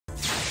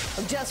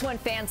Just when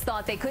fans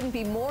thought they couldn't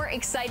be more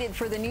excited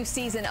for the new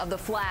season of The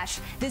Flash,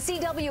 the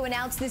CW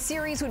announced the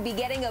series would be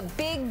getting a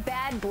big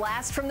bad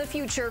blast from the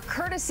future,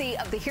 courtesy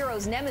of the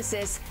hero's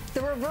nemesis,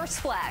 the Reverse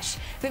Flash.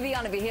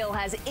 Viviana Vigil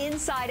has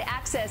inside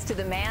access to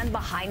the man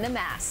behind the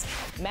mask.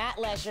 Matt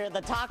Letscher,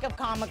 the talk of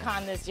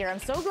Comic-Con this year. I'm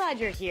so glad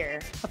you're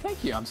here. Oh,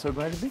 thank you. I'm so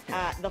glad to be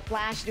here. The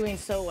Flash doing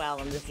so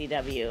well in the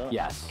CW.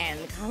 Yes. And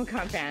the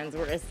Comic-Con fans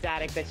were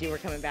ecstatic that you were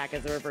coming back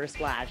as the Reverse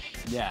Flash.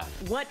 Yeah.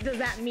 What does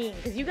that mean?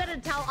 Because you got to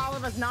tell all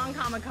of us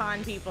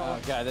non-Comic-Con people. Oh,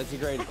 God, that's a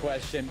great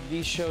question.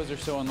 These shows are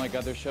so unlike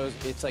other shows.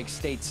 It's like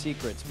state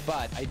secrets.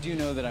 But I do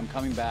know that I'm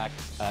coming back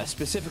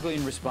specifically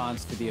in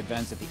response to the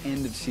events at the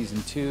end of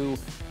season 2.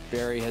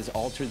 Barry has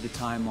altered the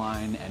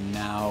timeline, and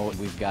now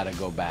we've got to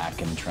go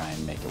back and try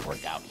and make it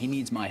work out. He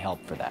needs my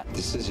help for that.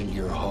 This isn't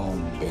your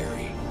home,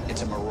 Barry.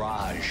 It's a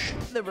mirage.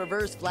 The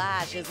Reverse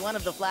Flash is one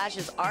of the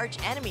Flash's arch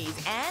enemies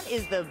and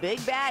is the big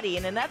baddie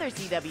in another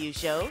CW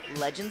show,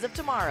 Legends of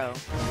Tomorrow.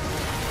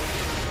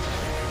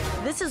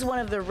 This is one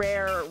of the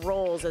rare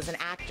roles as an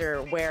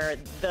actor where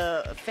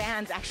the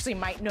fans actually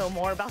might know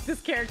more about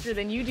this character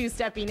than you do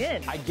stepping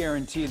in. I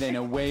guarantee they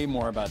know way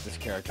more about this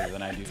character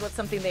than I do. What's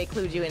something they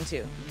clued you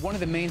into? One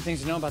of the main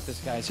things to know about this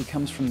guy is he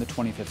comes from the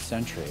 25th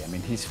century. I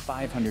mean, he's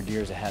 500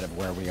 years ahead of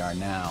where we are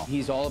now.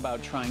 He's all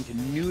about trying to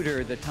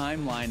neuter the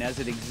timeline as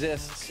it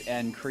exists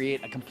and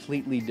create a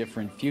completely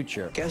different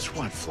future. Guess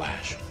what,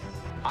 Flash?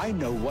 I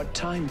know what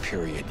time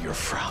period you're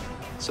from.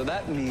 So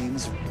that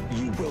means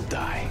you will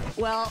die.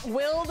 Well,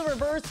 will the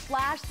Reverse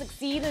Flash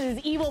succeed in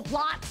his evil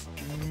plots?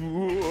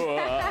 You'll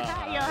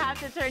have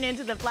to turn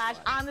into the Flash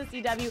on the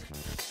CW.